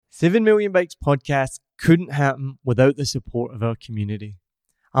7 Million Bikes podcast couldn't happen without the support of our community.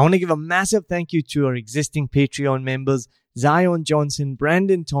 I want to give a massive thank you to our existing Patreon members, Zion Johnson,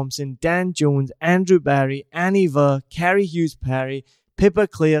 Brandon Thompson, Dan Jones, Andrew Barry, Annie Ver, Carrie Hughes Parry, Pippa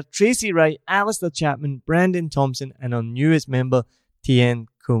Clare, Tracy Wright, Alistair Chapman, Brandon Thompson, and our newest member, Tien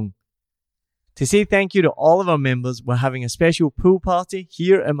Kung. To say thank you to all of our members, we're having a special pool party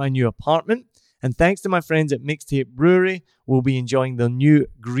here at my new apartment. And thanks to my friends at Mixtape Brewery, we'll be enjoying their new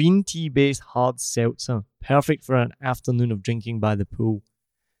green tea-based hard seltzer, perfect for an afternoon of drinking by the pool.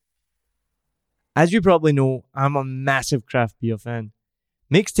 As you probably know, I'm a massive craft beer fan.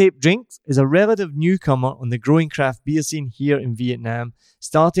 Mixtape Drinks is a relative newcomer on the growing craft beer scene here in Vietnam,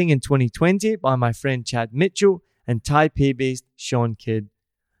 starting in 2020 by my friend Chad Mitchell and Taipei-based Sean Kidd.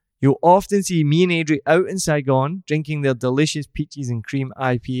 You'll often see me and Adri out in Saigon drinking their delicious peaches and cream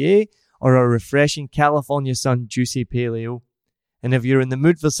IPA or a refreshing California Sun Juicy Pale Ale. And if you're in the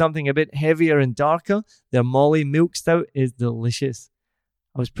mood for something a bit heavier and darker, their Molly Milk Stout is delicious.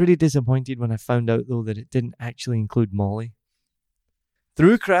 I was pretty disappointed when I found out though that it didn't actually include Molly.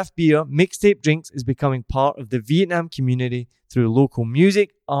 Through craft beer, Mixtape Drinks is becoming part of the Vietnam community through local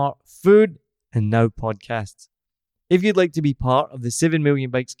music, art, food, and now podcasts. If you'd like to be part of the 7 Million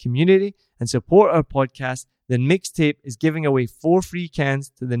Bikes community and support our podcast, then Mixtape is giving away 4 free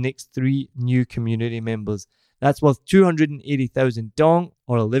cans to the next 3 new community members. That's worth 280,000 dong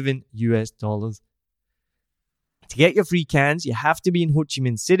or $11 US. To get your free cans, you have to be in Ho Chi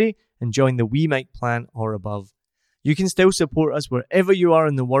Minh City and join the We Mic plan or above. You can still support us wherever you are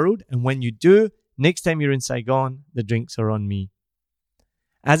in the world, and when you do, next time you're in Saigon, the drinks are on me.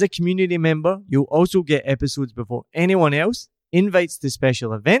 As a community member, you'll also get episodes before anyone else, invites to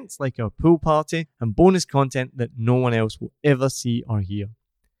special events like our pool party, and bonus content that no one else will ever see or hear.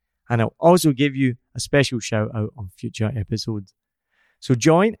 And I'll also give you a special shout out on future episodes. So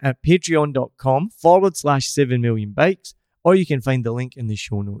join at patreon.com/7 million bikes, or you can find the link in the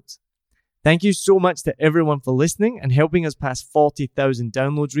show notes. Thank you so much to everyone for listening and helping us pass 40,000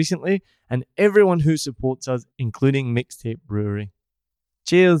 downloads recently, and everyone who supports us, including Mixtape Brewery.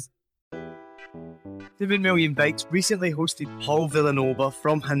 Cheers! 7 Million Bikes recently hosted Paul Villanova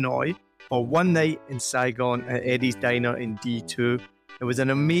from Hanoi for one night in Saigon at Eddie's Diner in D2. It was an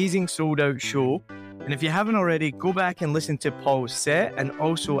amazing sold-out show, and if you haven't already, go back and listen to Paul's set, and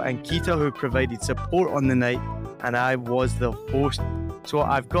also Ankita, who provided support on the night, and I was the host. So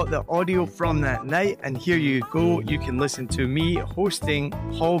I've got the audio from that night, and here you go. You can listen to me hosting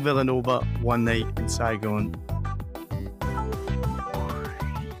Paul Villanova one night in Saigon.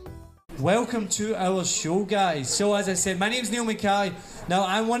 Welcome to our show, guys. So as I said, my name's Niall Mackay. Now,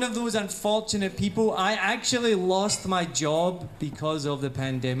 I'm one of those unfortunate people. I actually lost my job because of the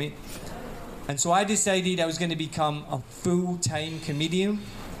pandemic. And so I decided I was going to become a full-time comedian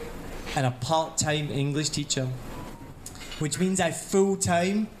and a part-time English teacher, which means I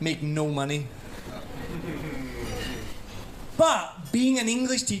full-time make no money. But being an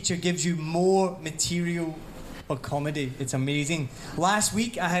English teacher gives you more material for comedy. It's amazing. Last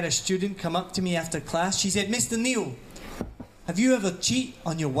week, I had a student come up to me after class. She said, "Mr. Neil, have you ever cheated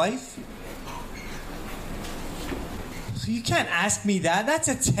on your wife?" You can't ask me that. That's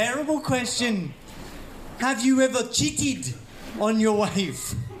a terrible question. Have you ever cheated on your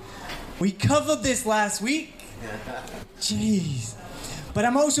wife? We covered this last week. Jeez. But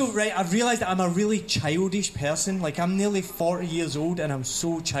I'm also right. I've realised that I'm a really childish person. Like, I'm nearly 40 years old and I'm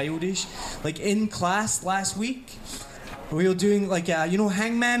so childish. Like, in class last week, we were doing like a,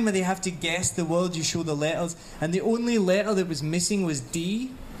 Hangman, where they have to guess the word, you show the letters. And the only letter that was missing was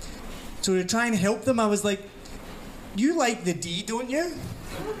D. So to try and help them, I was like, "You like the D, don't you?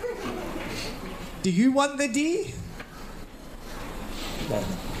 Do you want the D?"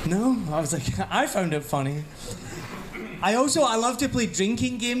 No? I was like, I found it funny. I love to play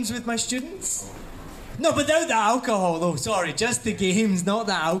drinking games with my students. No, without the alcohol though, sorry, just the games, not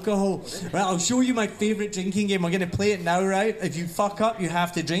the alcohol. Right, I'll show you my favourite drinking game. We're going to play it now, right? If you fuck up, you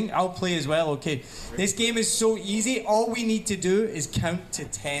have to drink. I'll play as well, okay? This game is so easy. All we need to do is count to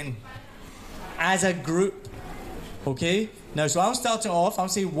 10 as a group, okay? Now, so I'll start it off. I'll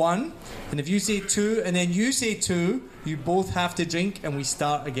say 1, and if you say 2, and then you say 2, you both have to drink, and we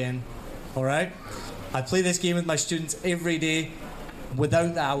start again, all right? I play this game with my students every day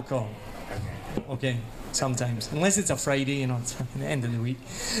without the alcohol. Okay, sometimes. Unless it's a Friday, it's the end of the week.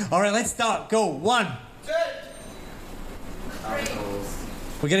 All right, let's start. Go. 1, 2.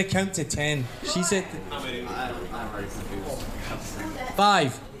 We're going to count to 10. She said... I'm already confused.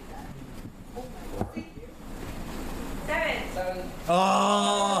 5. 7.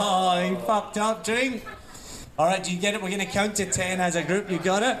 Oh, you fucked up. Drink. All right, do you get it? We're going to count to 10 as a group. You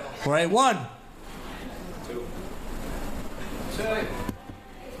got it? All right, 1.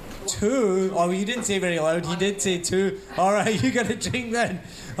 2. Oh, you didn't say very loud. He did say 2. All right, you got to drink then.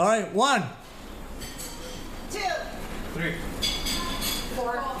 All right, 1. 2. 3.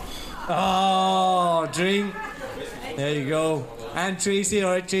 4. Oh, drink. There you go. And Tracy.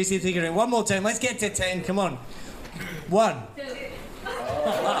 All right, Tracy, take a drink. One more time. Let's get to 10. Come on. 1.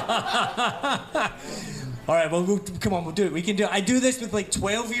 All right, well, come on, we'll do it. We can do it. I do this with like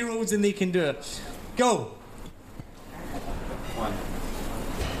 12-year-olds and they can do it. Go. 1,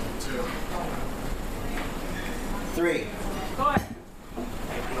 2, 3. 4.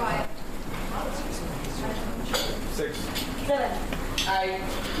 5. 6. 7. 8.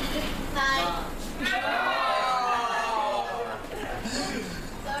 9.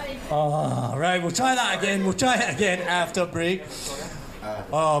 Sorry. Oh, right, we'll try that again. We'll try it again after break.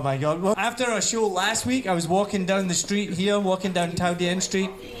 Oh my God. Well, after our show last week, I was walking down the street here, walking down Towdy Street,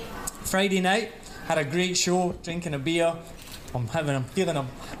 Friday night, had a great show, drinking a beer. I'm feeling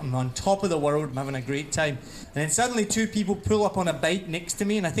I'm on top of the world, I'm having a great time. And then suddenly 2 people pull up on a bike next to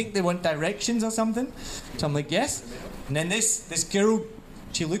me, and I think they want directions or something. So I'm like, yes. And then this girl,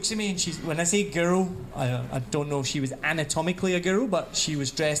 she looks at me, and when I say girl, I don't know if she was anatomically a girl, but she was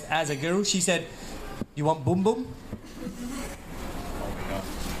dressed as a girl. She said, "You want boom boom?"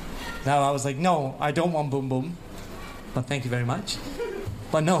 Now I was like, no, I don't want boom boom, but thank you very much.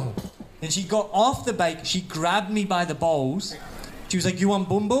 But no. And she got off the bike, she grabbed me by the balls. She was like, "You want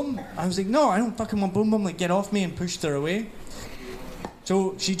boom boom?" I was like, "No, I don't fucking want boom boom." Like, get off me, and pushed her away.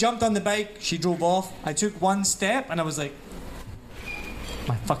 So she jumped on the bike, she drove off. I took one step and I was like,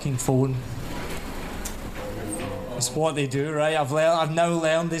 my fucking phone. It's what they do, right? I've now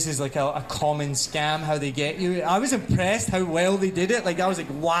learned this is like a common scam, how they get you. I was impressed how well they did it. Like, I was like,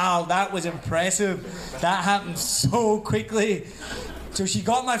 wow, that was impressive. That happened so quickly. So she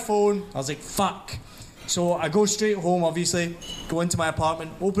got my phone. I was like, fuck. So I go straight home, obviously, go into my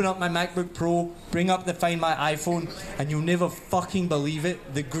apartment, open up my MacBook Pro, bring up the Find My iPhone, and you'll never fucking believe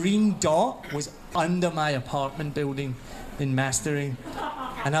it. The green dot was under my apartment building in Mastering.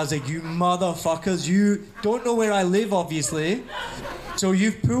 And I was like, you motherfuckers, you don't know where I live, obviously. So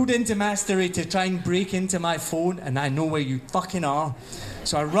you've pulled into Mastery to try and break into my phone, and I know where you fucking are.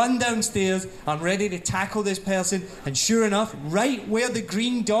 So I run downstairs, I'm ready to tackle this person, and sure enough, right where the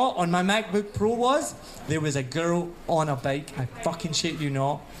green dot on my MacBook Pro was, there was a girl on a bike. I fucking shit you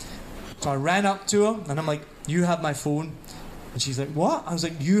not. So I ran up to her, and I'm like, "You have my phone." And she's like, "What?" I was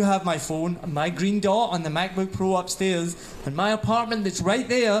like, "You have my phone. My green dot on the MacBook Pro upstairs, and my apartment that's right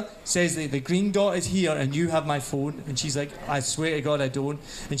there says that the green dot is here, and you have my phone." And she's like, "I swear to God, I don't."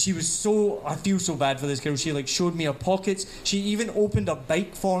 And she was I feel so bad for this girl. She like showed me her pockets. She even opened her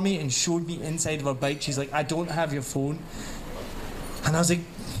bike for me and showed me inside of her bike. She's like, "I don't have your phone." And I was like,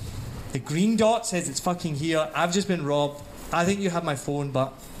 the green dot says it's fucking here. I've just been robbed. I think you have my phone,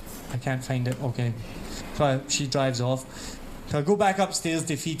 but I can't find it. Okay. So she drives off. So I go back upstairs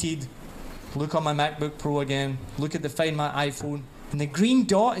defeated, look on my MacBook Pro again, look at the Find My iPhone, and the green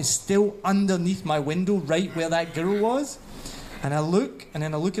dot is still underneath my window right where that girl was. And I look, and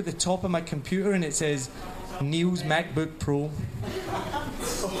then I look at the top of my computer and it says, Niall's MacBook Pro.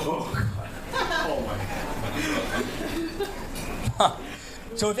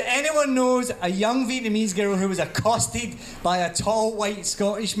 So if anyone knows a young Vietnamese girl who was accosted by a tall white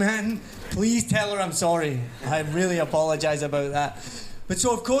Scottish man, please tell her I'm sorry. I really apologise about that. But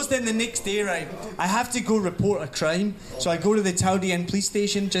so of course then the next day, right, I have to go report a crime. So I go to the Towdy police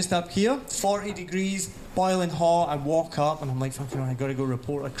station just up here, 40 degrees, boiling hot. I walk up and I'm like, fucking, I gotta go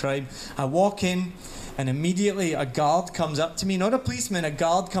report a crime. I walk in and immediately a guard comes up to me, not a policeman, a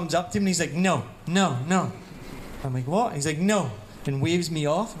guard comes up to me and he's like, no. I'm like, what? He's like, no. And waves me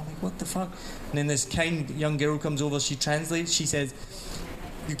off. I'm like, what the fuck? And then this kind young girl comes over, she translates, she says,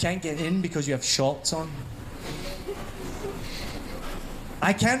 you can't get in because you have shorts on.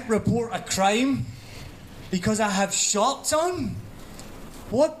 I can't report a crime because I have shorts on?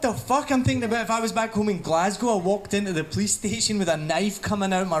 What the fuck? I'm thinking about if I was back home in Glasgow, I walked into the police station with a knife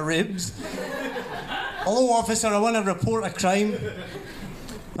coming out my ribs. Hello officer, I want to report a crime.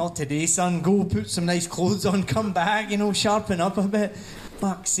 Not today, son. Go put some nice clothes on, come back, sharpen up a bit.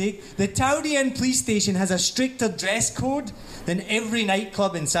 Fuck's sake. The Towdy police station has a stricter dress code than every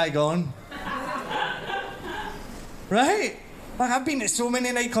nightclub in Saigon. Right? Like, I've been to so many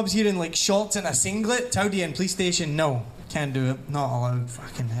nightclubs here in like shorts and a singlet. Towdy police station, no. Can't do it. Not allowed.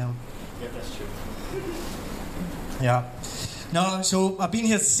 Fucking hell. Yeah, that's true. Yeah. No, so I've been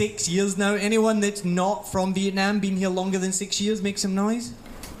here 6 years now. Anyone that's not from Vietnam been here longer than 6 years, make some noise.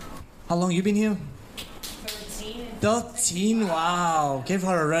 How long you been here? 13, wow. Give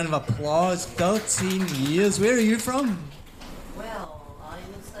her a round of applause. 13 years. Where are you from? Well, I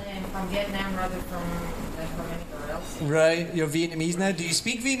would say I'm from Vietnam rather than from anywhere else. Right, you're Vietnamese now. Do you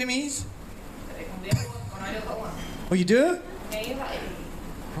speak Vietnamese? Ik kom weer vanuit het Holland. Oh, you do? Nee,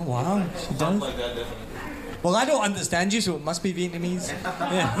 Oh, wow. She does. Like that, definitely. Well, I don't understand you, so it must be Vietnamese.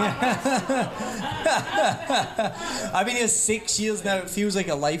 I've been here 6 years now. It feels like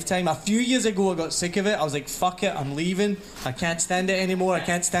a lifetime. A few years ago, I got sick of it. I was like, fuck it, I'm leaving. I can't stand it anymore. I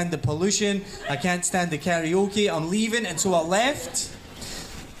can't stand the pollution. I can't stand the karaoke. I'm leaving. And so I left.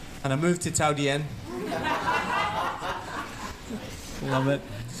 And I moved to Tao Dien. Love it.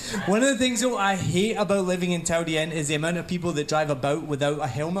 One of the things, though, I hate about living in Tao Dien is the amount of people that drive about without a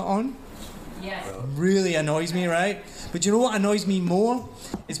helmet on. Yes. Really annoys me, right? But you know what annoys me more?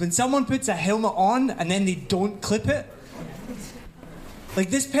 Is when someone puts a helmet on and then they don't clip it.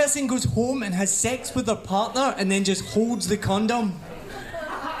 Like this person goes home and has sex with their partner and then just holds the condom.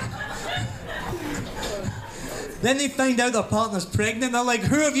 Then they find out their partner's pregnant. They're like,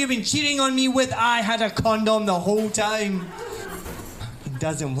 who have you been cheating on me with? I had a condom the whole time. It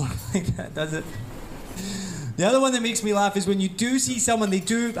doesn't work like that, does it? The other one that makes me laugh is when you do see someone, they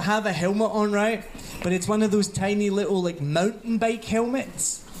do have a helmet on, right? But it's one of those tiny little like mountain bike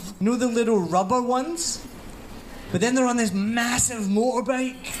helmets. You know the little rubber ones? But then they're on this massive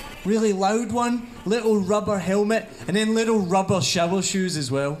motorbike, really loud one, little rubber helmet, and then little rubber shower shoes as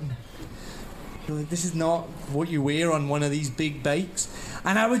well. You're like, this is not what you wear on one of these big bikes.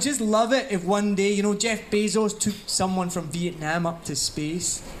 And I would just love it if one day, you know, Jeff Bezos took someone from Vietnam up to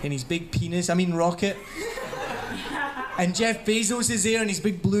space in his big penis, rocket. And Jeff Bezos is there in his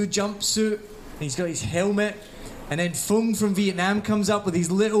big blue jumpsuit, and he's got his helmet. And then Fung from Vietnam comes up with his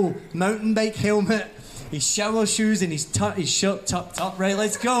little mountain bike helmet, his shower shoes, and his shirt tucked up. Right,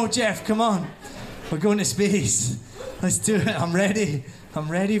 let's go, Jeff, come on. We're going to space. Let's do it. I'm ready. I'm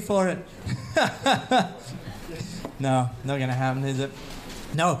ready for it. No, not going to happen, is it?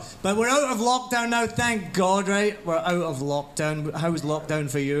 No, but we're out of lockdown now, thank God, right? We're out of lockdown. How was lockdown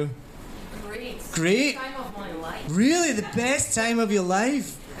for you? Great. Time of my life. Really? The best time of your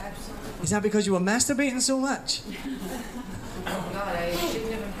life? Absolutely. Is that because you were masturbating so much? Oh God, I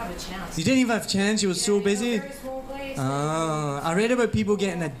didn't even have a chance. You didn't even have a chance, you were so busy? Very small place. I read about people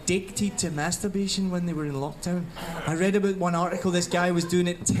getting addicted to masturbation when they were in lockdown. I read about one article, this guy was doing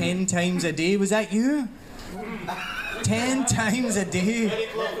it 10 times a day. Was that you? 10 times a day?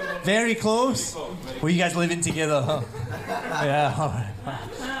 Very close? Were you guys living together, huh? Yeah, alright.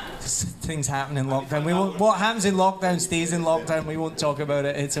 Things happen in lockdown. We won't, what happens in lockdown stays in lockdown. We won't talk about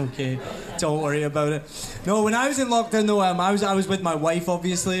it. It's okay. Don't worry about it. No, when I was in lockdown though, I was with my wife,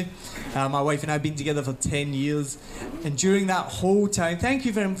 obviously. My wife and I have been together for 10 years. And during that whole time, thank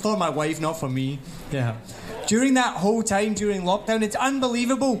you for my wife, not for me. Yeah. During that whole time, during lockdown, it's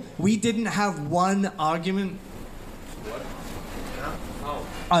unbelievable. We didn't have one argument.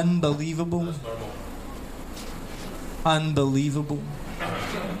 Unbelievable. Unbelievable.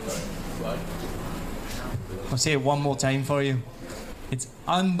 I'll say it one more time for you. It's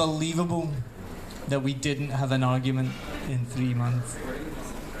unbelievable that we didn't have an argument in 3 months.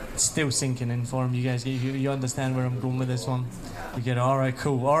 It's still sinking in for him. You guys, you understand where I'm going with this one? You get it? All right,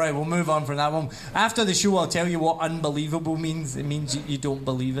 cool. All right, we'll move on from that one. After the show, I'll tell you what unbelievable means. It means you don't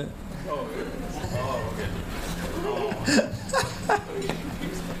believe it.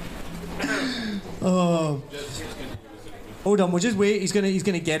 Oh. Hold on, we'll just wait. He's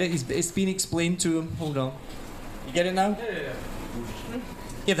gonna get it. It's been explained to him. Hold on. You get it now? Yeah.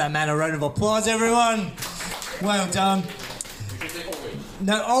 Give that man a round of applause, everyone. Well done.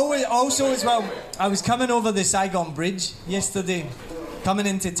 Now, also as well, I was coming over the Saigon Bridge yesterday, coming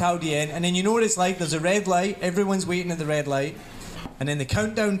into Tao Dien, and then you know what it's like. There's a red light. Everyone's waiting at the red light, and then the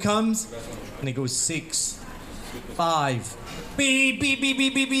countdown comes, and it goes 6, 5, beep, beep, beep,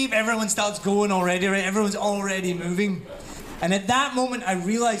 beep, beep, beep. Everyone starts going already, right? Everyone's already moving. And at that moment, I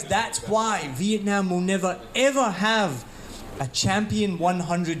realized that's why Vietnam will never, ever have a champion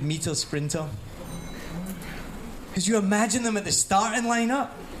 100-meter sprinter. Because you imagine them at the starting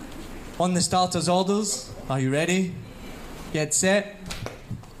lineup, on the starter's orders. Are you ready? Get set.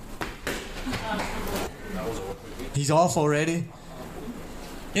 He's off already.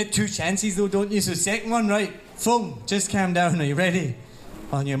 You get 2 chances though, don't you? So second one, right. Fung, just calm down. Are you ready?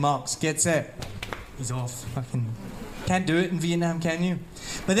 On your marks, get set. He's off. Fucking can't do it in Vietnam, can you?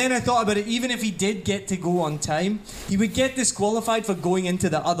 But then I thought about it. Even if he did get to go on time, he would get disqualified for going into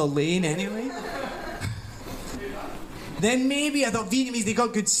the other lane anyway. Then maybe I thought Vietnamese, they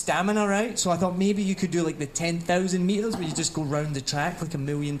got good stamina, right? So I thought maybe you could do like the 10,000 meters where you just go round the track like a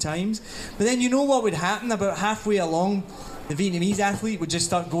million times. But then you know what would happen? About halfway along, the Vietnamese athlete would just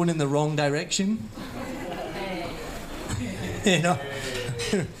start going in the wrong direction. You know?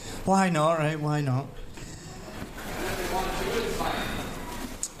 Why not, right? Why not?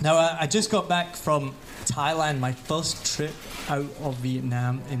 Now, I just got back from Thailand, my first trip out of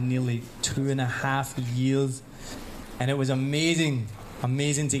Vietnam in nearly 2.5 years. And it was amazing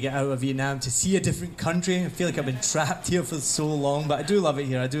to get out of Vietnam, to see a different country. I feel like I've been trapped here for so long, but I do love it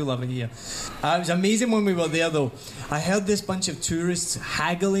here. It was amazing when we were there, though. I heard this bunch of tourists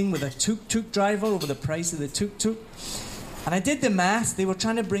haggling with a tuk-tuk driver over the price of the tuk-tuk. And I did the math. They were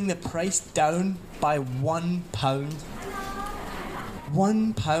trying to bring the price down by £1.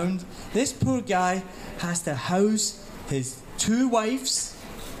 £1. This poor guy has to house his 2 wives,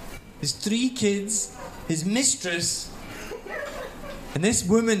 his 3 kids, his mistress, and this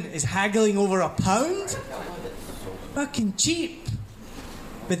woman is haggling over £1? Fucking cheap.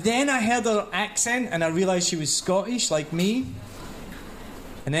 But then I heard her accent and I realised she was Scottish, like me.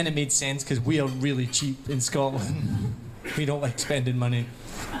 And then it made sense, because we are really cheap in Scotland. We don't like spending money.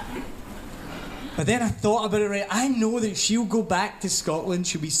 But then I thought about it, right? I know that she'll go back to Scotland,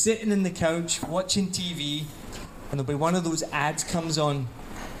 she'll be sitting in the couch watching TV, and there'll be one of those ads comes on.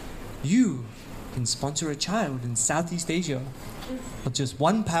 You can sponsor a child in Southeast Asia for just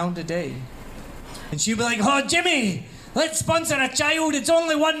 £1 a day. And she'll be like, oh, Jimmy, let's sponsor a child, it's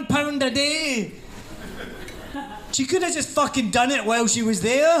only £1 a day. She could have just fucking done it while she was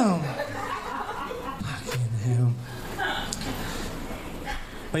there. Fucking hell.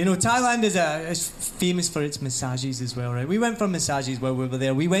 But you know, Thailand is famous for its massages as well, right? We went for massages while we were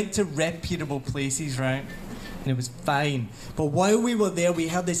there. We went to reputable places, right? And it was fine. But while we were there, we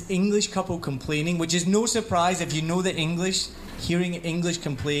had this English couple complaining, which is no surprise if you know the English. Hearing English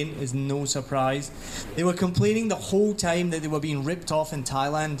complain is no surprise. They were complaining the whole time that they were being ripped off in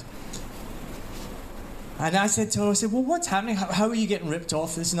Thailand. And I said to her, well, what's happening? How are you getting ripped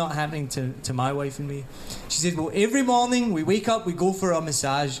off? This is not happening to my wife and me. She said, well, every morning we wake up, we go for a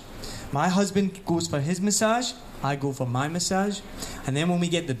massage. My husband goes for his massage, I go for my massage. And then when we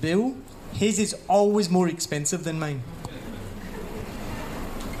get the bill, his is always more expensive than mine.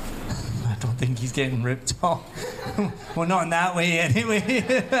 I don't think he's getting ripped off. Well, not in that way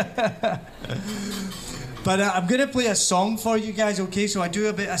anyway. But I'm going to play a song for you guys, okay? So I do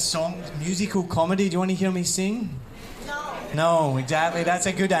a bit of song, musical comedy. Do you want to hear me sing? No. No, exactly. That's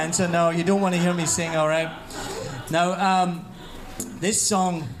a good answer. No, you don't want to hear me sing, all right? Now, this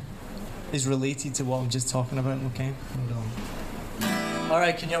song is related to what I'm just talking about, okay? Hold on. All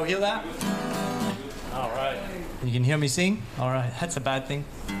right, can y'all hear that? All right. You can hear me sing? All right, that's a bad thing.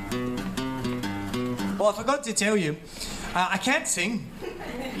 Well, I forgot to tell you, I can't sing.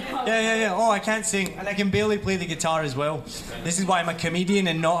 Yeah. Oh, I can't sing. And I can barely play the guitar as well. This is why I'm a comedian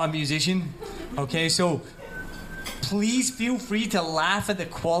and not a musician. Okay, so please feel free to laugh at the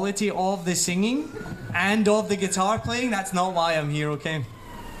quality of the singing and of the guitar playing. That's not why I'm here, okay?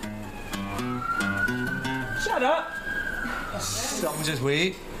 Shut up! Someone just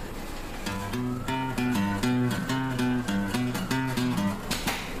wait.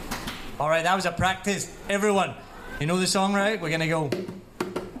 Alright, that was a practice. Everyone, you know the song, right? We're gonna go.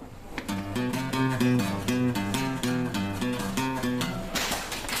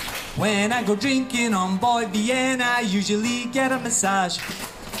 When I go drinking on board Vienna, I usually get a massage.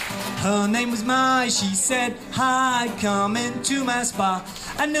 Her name was Mai, she said, hi, come into my spa.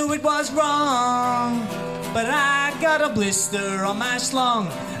 I knew it was wrong, but I got a blister on my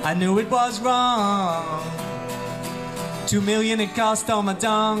schlong. I knew it was wrong. 2 million it cost on my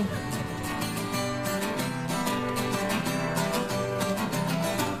dong.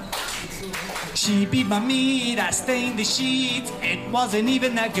 She beat my meat, I stained the sheets, it wasn't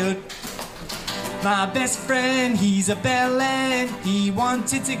even that good. My best friend, he's a bellend, he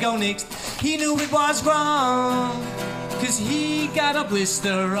wanted to go next. He knew it was wrong, cause he got a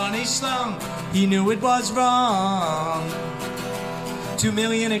blister on his schlong. He knew it was wrong. 2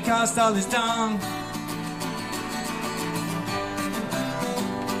 million it cost all his dong.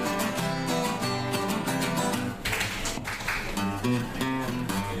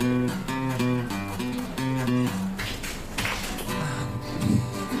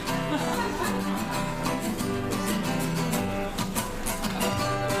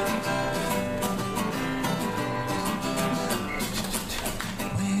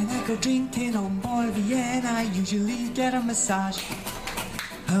 Drinking on board Vienna, I usually get a massage.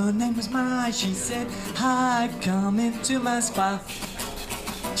 Her name was Mai, she said, hi, come into my spa.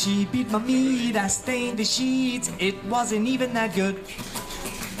 She beat my meat, I stained the sheets, it wasn't even that good.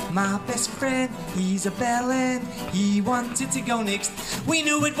 My best friend, he's a bellend, he wanted to go next. We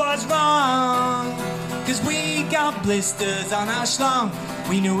knew it was wrong, cause we got blisters on our schlong.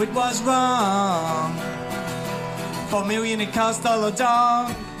 We knew it was wrong. 4 million it cost all a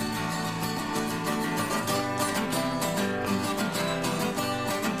dog.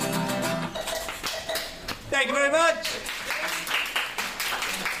 Thank you very much.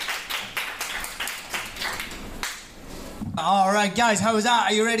 All right, guys, how was that?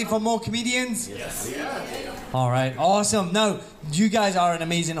 Are you ready for more comedians? Yes. All right, awesome. Now, you guys are an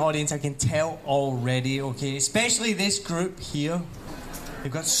amazing audience, I can tell already, okay? Especially this group here.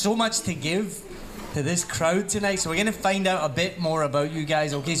 They've got so much to give to this crowd tonight, so we're going to find out a bit more about you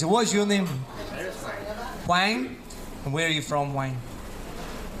guys, okay? So what's your name? Huang? And where are you from, Huang?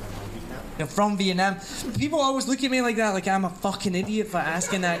 You're from Vietnam. People always look at me like that, like I'm a fucking idiot for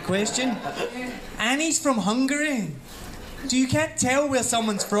asking that question. And he's from Hungary. So you can't tell where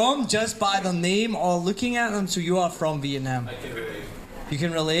someone's from just by their name or looking at them, so you are from Vietnam. I can relate. You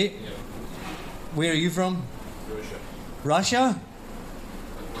can relate? Yeah. Where are you from? Russia. Russia?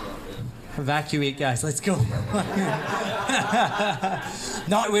 Evacuate, guys, let's go.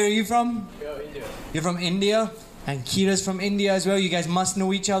 Not where are you from? India. You're from India? And Kira's from India as well. You guys must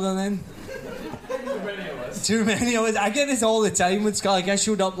know each other then? Too many of us. I get this all the time with Scott. Like I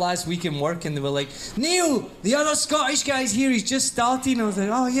showed up last week in work and they were like, Niall, the other Scottish guy's here, he's just starting. I was like,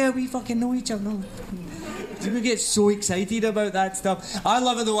 oh yeah, we fucking know each other. No. People get so excited about that stuff. I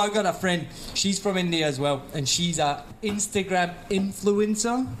love it though. I've got a friend, she's from India as well, and she's a Instagram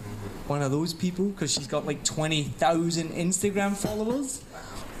influencer. One of those people, because she's got like 20,000 Instagram followers.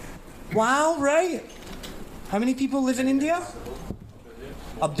 Wow, right? How many people live in India?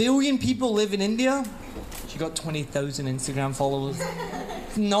 1 billion people live in India. She got 20,000 Instagram followers.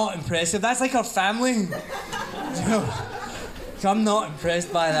 Not impressive. That's like her family. So I'm not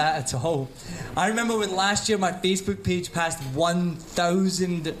impressed by that at all. I remember when last year my Facebook page passed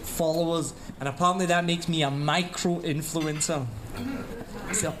 1,000 followers, and apparently that makes me a micro-influencer.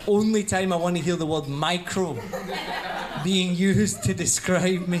 It's the only time I want to hear the word micro being used to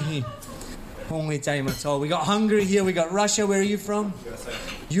describe me. Only time at all. We got Hungary here, we got Russia. Where are you from?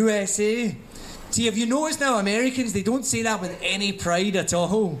 USA. See, have you noticed now, Americans, they don't say that with any pride at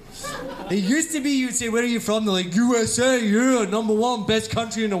all. It used to be you'd say, where are you from? They're like, USA, yeah, #1, best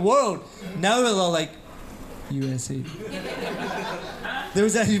country in the world. Now they're like, USA. There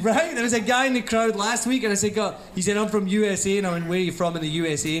was a guy in the crowd last week, and I said, God, he said, I'm from USA, and I went, where are you from in the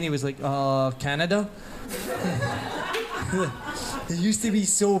USA? And he was like, Canada. They used to be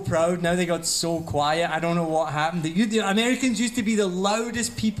so proud, now they got so quiet. I don't know what happened. The Americans used to be the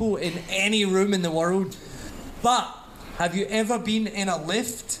loudest people in any room in the world. But have you ever been in a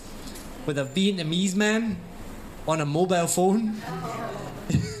lift with a Vietnamese man on a mobile phone?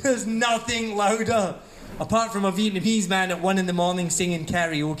 There's nothing louder apart from a Vietnamese man at 1 a.m. singing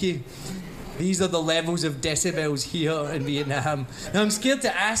karaoke. These are the levels of decibels here in Vietnam. Now I'm scared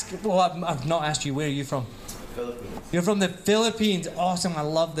to ask, well, I've not asked you, where are you from? Philippines. You're from the Philippines. Awesome, I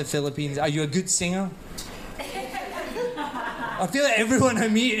love the Philippines. Are you a good singer? I feel like everyone I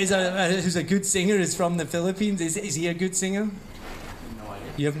meet who's a good singer is from the Philippines. Is he a good singer? No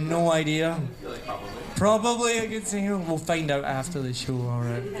idea. You have no idea? I feel like Probably a good singer. We'll find out after the show,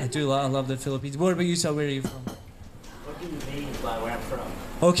 alright. I love the Philippines. What about you, sir? Where are you from? What do you mean by where I'm from?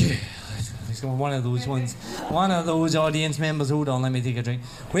 Okay. Let's go one of those ones. One of those audience members. Hold on, let me take a drink.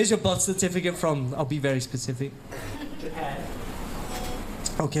 Where's your birth certificate from? I'll be very specific. Japan.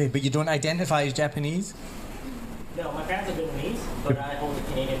 Okay, but you don't identify as Japanese? No, my parents are Vietnamese, but I hold a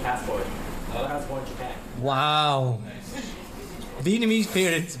Canadian passport. I was born in Japan. Wow. Vietnamese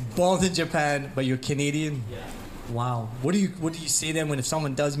parents, born in Japan, but you're Canadian? Yeah. Wow. What do you say then when if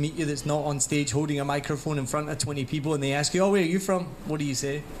someone does meet you that's not on stage holding a microphone in front of 20 people and they ask you, oh, where are you from? What do you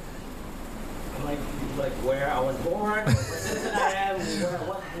say? I'm like where I was born, what citizen I am,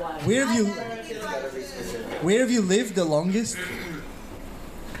 Where have you lived the longest?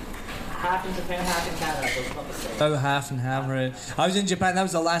 Half in Japan, half in Canada, so it's not the same. About half and half, right. I was in Japan. That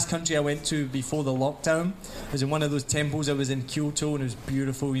was the last country I went to before the lockdown. I was in one of those temples. I was in Kyoto, and it was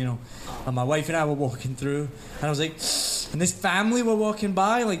beautiful, you know. And my wife and I were walking through, and I was like, and this family were walking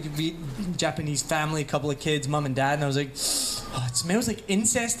by, like Japanese family, a couple of kids, mum and dad, and I was like, oh, it smells like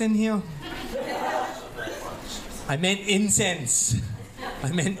incest in here. I meant incense.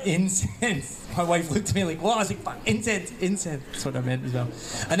 My wife looked at me like, what? I was like, fuck, incense. That's what I meant as well.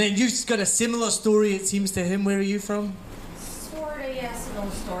 And then you've got a similar story, it seems, to him. Where are you from? Sorta, yes, no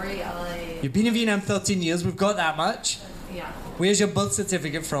story. You've been in Vietnam 13 years. We've got that much. Yeah. Where's your birth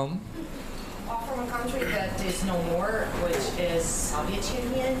certificate from? From a country that is no more, which is Soviet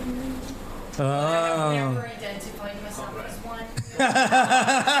Union. Oh. I've never identified myself as one.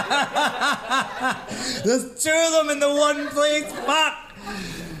 There's two of them in the one place. Fuck.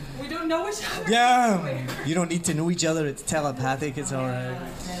 We don't know each other. Yeah. You don't need to know each other. It's telepathic. It's all right.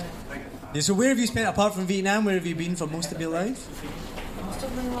 Yeah, so where have you spent, apart from Vietnam, where have you been for most of your life? Most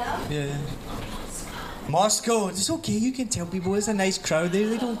of my life. Yeah. Moscow. It's okay. You can tell people it's a nice crowd there.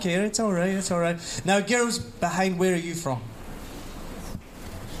 They don't care. It's all right. It's all right. Now, girls behind, where are you from?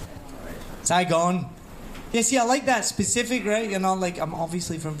 Saigon. Yeah, see, I like that specific, right? You're not like, I'm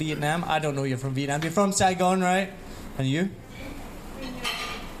obviously from Vietnam. I don't know you're from Vietnam. You're from Saigon, right? And you?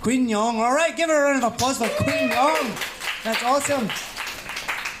 Queen Nhong. All right, give her a round of applause for Queen Nhong. That's awesome.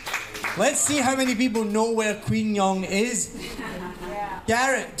 Let's see how many people know where Queen Nhong is.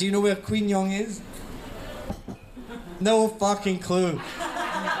 Garrett, do you know where Queen Nhong is? No fucking clue.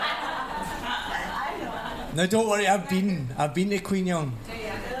 No, don't worry, I've been to Queen Nhong.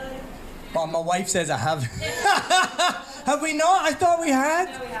 But my wife says I have. Have we not? I thought we had.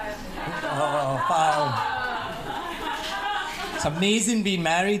 No, we haven't. Oh, wow. It's amazing being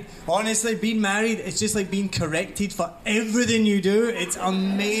married. Honestly, being married, it's just like being corrected for everything you do. It's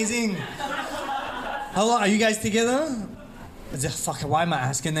amazing. How long are you guys together? Fuck, why am I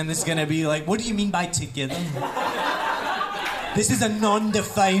asking them? This is gonna be like, what do you mean by together? This is a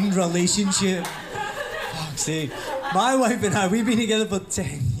non-defined relationship. Fuck's sake. My wife and I, we've been together for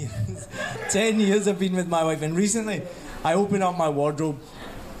 10 years. 10 years I've been with my wife, and recently I opened up my wardrobe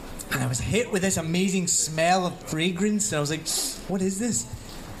and I was hit with this amazing smell of fragrance, and I was like, what is this?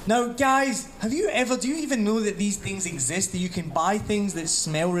 Now, guys, do you even know that these things exist, that you can buy things that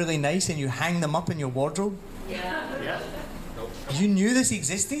smell really nice and you hang them up in your wardrobe? Yeah. You knew this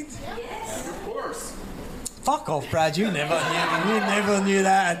existed? Yes. Of course. Fuck off, Brad. You never knew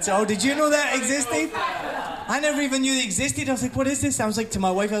that at all. Did you know that existed? I never even knew they existed. I was like, what is this? I was like to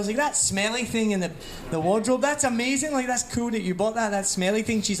my wife, I was like, that smelly thing in the wardrobe, that's amazing. Like, that's cool that you bought that smelly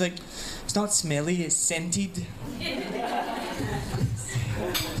thing. She's like, it's not smelly, it's scented. You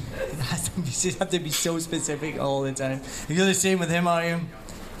have to be so specific all the time. You're the same with him, are you?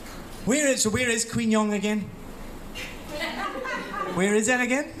 Where is Queen Nhong again? Where is it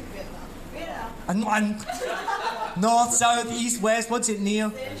again? North, south, east, west. What's it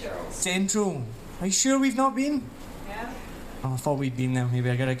near? Central. Are you sure we've not been? Yeah. Oh, I thought we'd been there. Maybe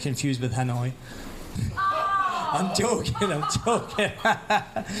I got it confused with Hanoi. I'm joking.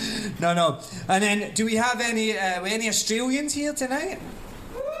 No. And then, do we have any Australians here tonight?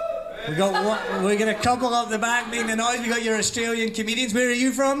 We got a couple up the back making the noise. We got your Australian comedians. Where are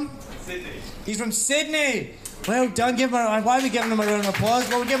you from? Sydney. He's from Sydney. Well done. Why are we giving him a round of applause?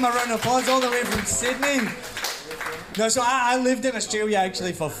 Well, we'll give him a round of applause all the way from Sydney. No, so I lived in Australia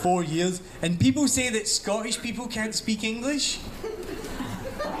actually for 4 years, and people say that Scottish people can't speak English.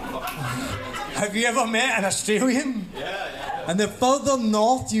 Have you ever met an Australian? Yeah. And the further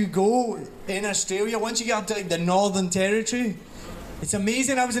north you go in Australia, once you get up to like the Northern Territory, it's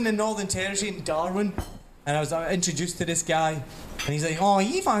amazing. I was in the Northern Territory in Darwin, and I was introduced to this guy, and he's like,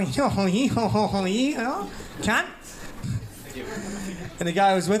 can't. And the guy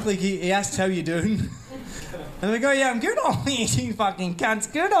I was with, like, he asked, how you doing? And we go, yeah, I'm good. Oh, you fucking cant's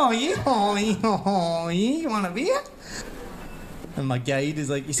good. Oh, you want a beer? And my guide is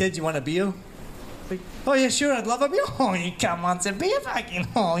like, he said, you want a beer? Like, oh yeah, sure, I'd love a beer. Oh, you can't want a beer, fucking.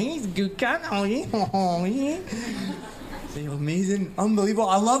 Oh, he's a good cunt. Oh, yeah. So amazing, unbelievable.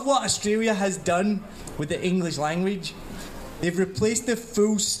 I love what Australia has done with the English language. They've replaced the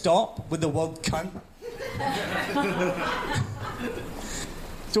full stop with the word cunt.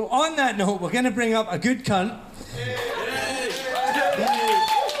 So on that note, we're going to bring up a good cunt.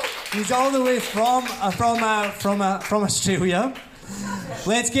 He's all the way from Australia.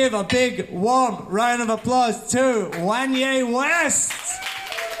 Let's give a big, warm round of applause to Wanye West.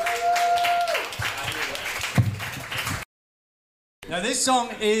 Now this song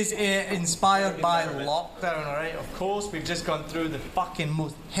is inspired by lockdown, alright? Of course, we've just gone through the fucking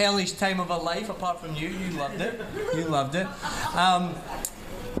most hellish time of our life, apart from you. You loved it.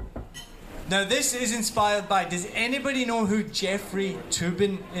 Now this is inspired by, does anybody know who Jeffrey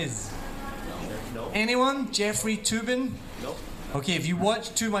Toobin is? No. Anyone? Jeffrey Toobin? No. Okay, if you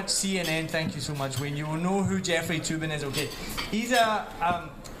watch too much CNN, thank you so much, Wayne, you will know who Jeffrey Toobin is, okay? He's a, I'm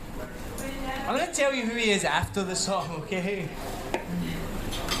going to tell you who he is after the song, okay?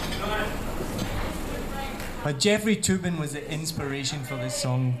 But Jeffrey Toobin was the inspiration for this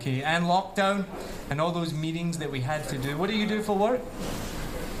song, okay? And lockdown, and all those meetings that we had to do. What do you do for work?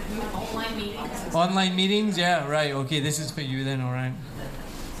 Online meetings. Online meetings? Yeah, right. Okay, this is for you then, alright.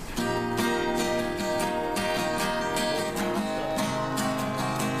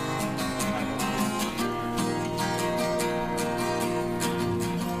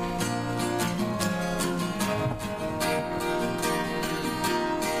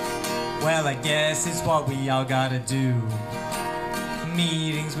 Well, I guess it's what we all gotta do.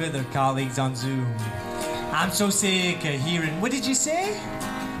 Meetings with our colleagues on Zoom. I'm so sick of hearing, what did you say?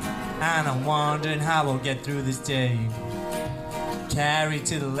 And I'm wondering how we'll get through this day. Carrie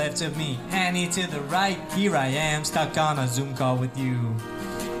to the left of me, Annie to the right. Here I am, stuck on a Zoom call with you.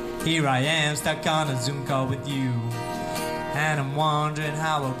 Here I am, stuck on a Zoom call with you. And I'm wondering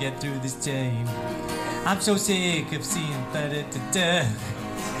how we'll get through this day. I'm so sick of seeing da-da-da-da.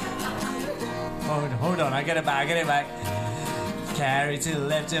 Hold on, I got it back. Carrie to the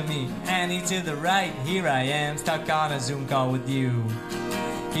left of me, Annie to the right. Here I am, stuck on a Zoom call with you.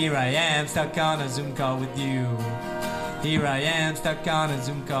 Here I am, stuck on a Zoom call with you. Here I am, stuck on a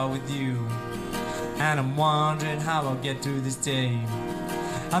Zoom call with you. And I'm wondering how I'll get through this day.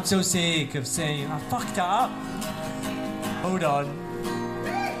 I'm so sick of saying, I fucked up. Hold on.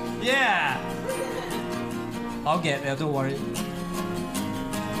 Yeah! I'll get there, don't worry.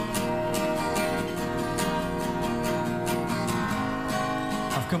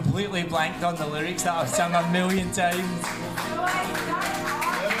 I've completely blanked on the lyrics that I've sung a million times.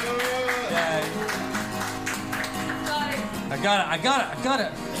 Yeah. I got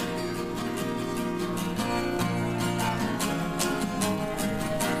it.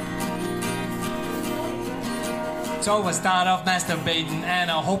 So I start off masturbating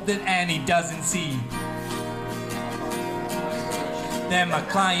and I hope that Annie doesn't see. Then my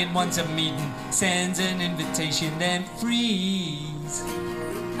client wants a meeting, sends an invitation, then freeze.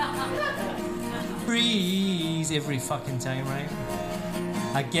 Freeze every fucking time, right?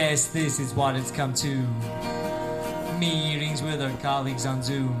 I guess this is what it's come to. Meetings with our colleagues on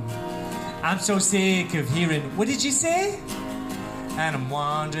Zoom. I'm so sick of hearing, what did you say? And I'm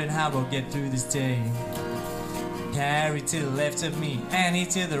wondering how we'll get through this day. Carrie to the left of me, Annie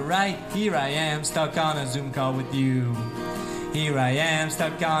to the right. Here I am, stuck on a Zoom call with you. Here I am,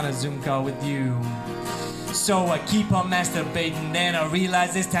 stuck on a Zoom call with you. So I keep on masturbating, then I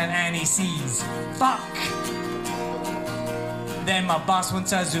realize this time Annie sees. Fuck! Then my boss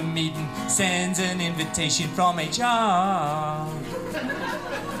wants a Zoom meeting, sends an invitation from HR.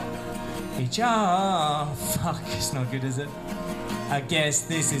 HR. Fuck, it's not good, is it? I guess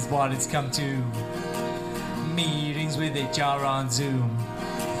this is what it's come to. Meetings with HR on Zoom.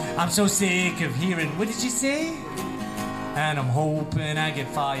 I'm so sick of hearing, what did you say? And I'm hoping I get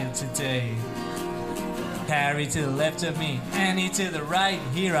fired today. Carrie to the left of me, Annie to the right.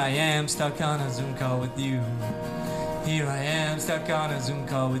 Here I am, stuck on a Zoom call with you. Here I am, stuck on a Zoom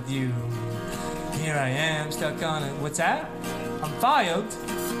call with you. Here I am, stuck on a... What's that? I'm fired?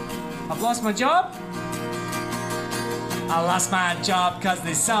 I've lost my job? I lost my job cause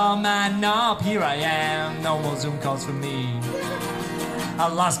they saw my knob. Here I am, no more Zoom calls for me. I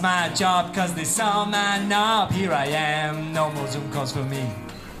lost my job cause they saw my knob. Here I am, no more Zoom calls for me.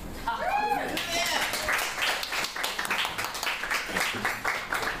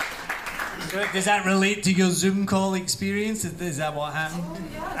 Does that relate to your Zoom call experience? Is that what happened? Oh,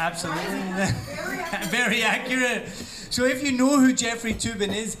 yeah. Absolutely. Very accurate. So if you know who Jeffrey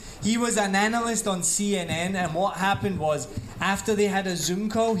Toobin is, he was an analyst on CNN, and what happened was, after they had a Zoom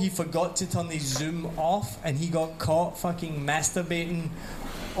call, he forgot to turn the Zoom off, and he got caught fucking masturbating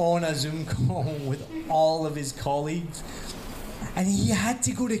on a Zoom call with all of his colleagues. And he had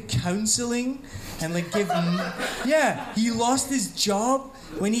to go to counselling and like give... Yeah, he lost his job.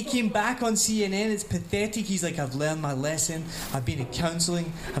 When he came back on CNN, it's pathetic. He's like, I've learned my lesson. I've been to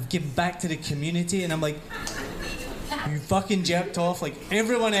counselling. I've given back to the community. And I'm like, you fucking jerked off like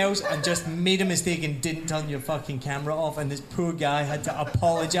everyone else and just made a mistake and didn't turn your fucking camera off. And this poor guy had to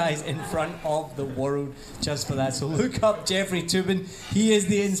apologise in front of the world just for that. So look up Jeffrey Toobin. He is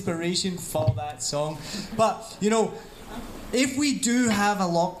the inspiration for that song. But, you know... If we do have a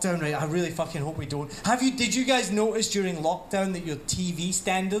lockdown, right, I really fucking hope we don't. Did you guys notice during lockdown that your TV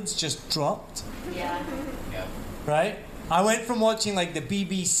standards just dropped? Yeah. Right? I went from watching like the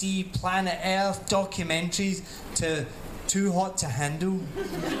BBC, Planet Earth documentaries to Too Hot to Handle.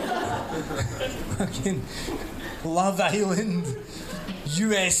 Fucking Love Island,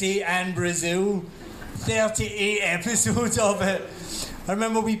 USA and Brazil. 38 episodes of it. I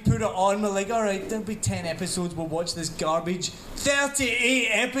remember we put it on, we're like, alright, there'll be 10 episodes, we'll watch this garbage. 38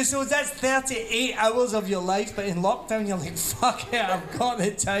 episodes, that's 38 hours of your life, but in lockdown you're like, fuck it, I've got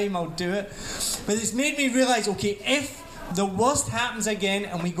the time, I'll do it. But it's made me realise, okay, if the worst happens again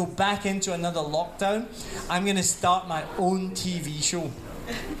and we go back into another lockdown, I'm going to start my own TV show.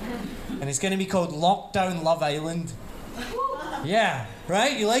 And it's going to be called Lockdown Love Island. Yeah,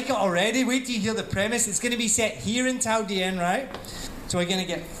 right? You like it already? Wait till you hear the premise. It's going to be set here in Taudien, right? So we're going to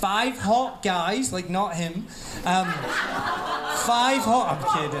get 5 hot guys, like not him. 5 hot...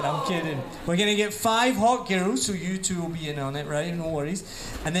 I'm kidding. We're going to get 5 hot girls, so you two will be in on it, right? No worries.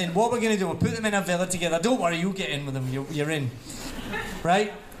 And then what we're going to do, we'll put them in a villa together. Don't worry, you'll get in with them. You're in.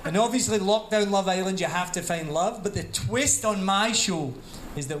 Right? And obviously, Lockdown Love Island, you have to find love. But the twist on my show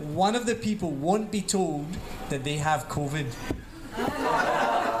is that one of the people won't be told that they have COVID.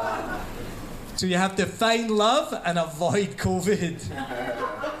 So you have to find love and avoid COVID.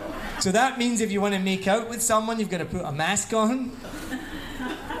 So that means if you want to make out with someone, you've got to put a mask on.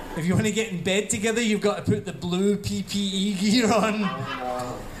 If you want to get in bed together, you've got to put the blue PPE gear on.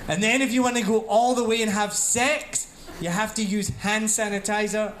 And then if you want to go all the way and have sex, you have to use hand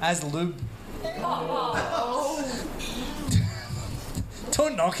sanitizer as lube.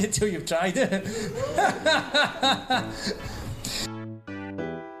 Don't knock it till you've tried it.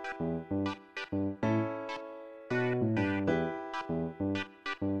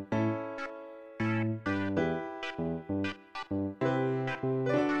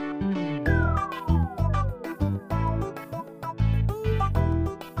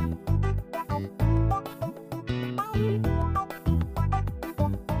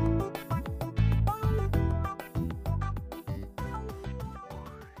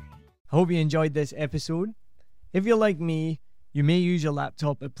 I hope you enjoyed this episode. If you're like me, you may use your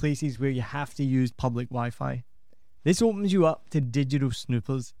laptop at places where you have to use public Wi-Fi. This opens you up to digital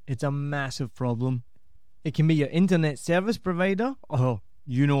snoopers. It's a massive problem. It can be your internet service provider, or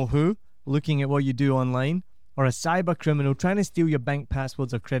you know who, looking at what you do online, or a cyber criminal trying to steal your bank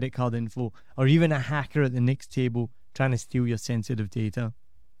passwords or credit card info, or even a hacker at the next table trying to steal your sensitive data.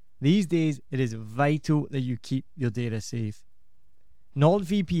 These days, it is vital that you keep your data safe.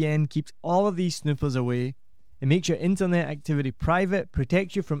 NordVPN keeps all of these snoopers away. It makes your internet activity private,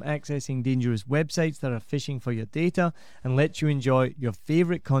 protects you from accessing dangerous websites that are phishing for your data, and lets you enjoy your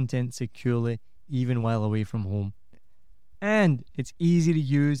favorite content securely, even while away from home. And it's easy to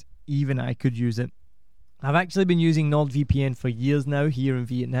use, even I could use it. I've actually been using NordVPN for years now here in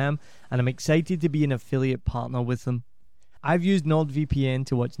Vietnam, and I'm excited to be an affiliate partner with them. I've used NordVPN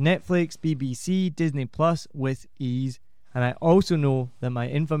to watch Netflix, BBC, Disney Plus with ease. And I also know that my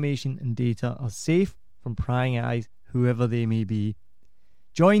information and data are safe from prying eyes, whoever they may be.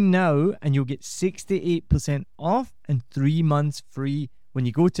 Join now and you'll get 68% off and 3 months free when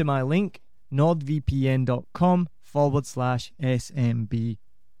you go to my link, nordvpn.com/SMB.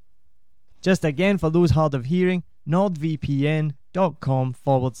 Just again, for those hard of hearing,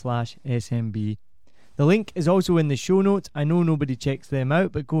 nordvpn.com/SMB. The link is also in the show notes. I know nobody checks them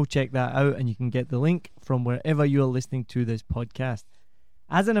out, but go check that out and you can get the link from wherever you're listening to this podcast.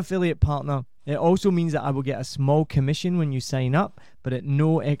 As an affiliate partner, it also means that I will get a small commission when you sign up, but at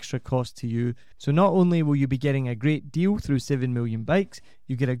no extra cost to you. So not only will you be getting a great deal through 7 Million Bikes,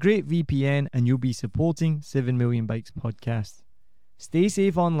 you get a great VPN and you'll be supporting 7 Million Bikes podcast. Stay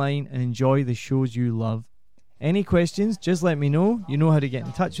safe online and enjoy the shows you love. Any questions, just let me know. You know how to get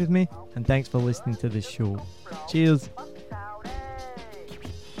in touch with me. And thanks for listening to this show. Cheers.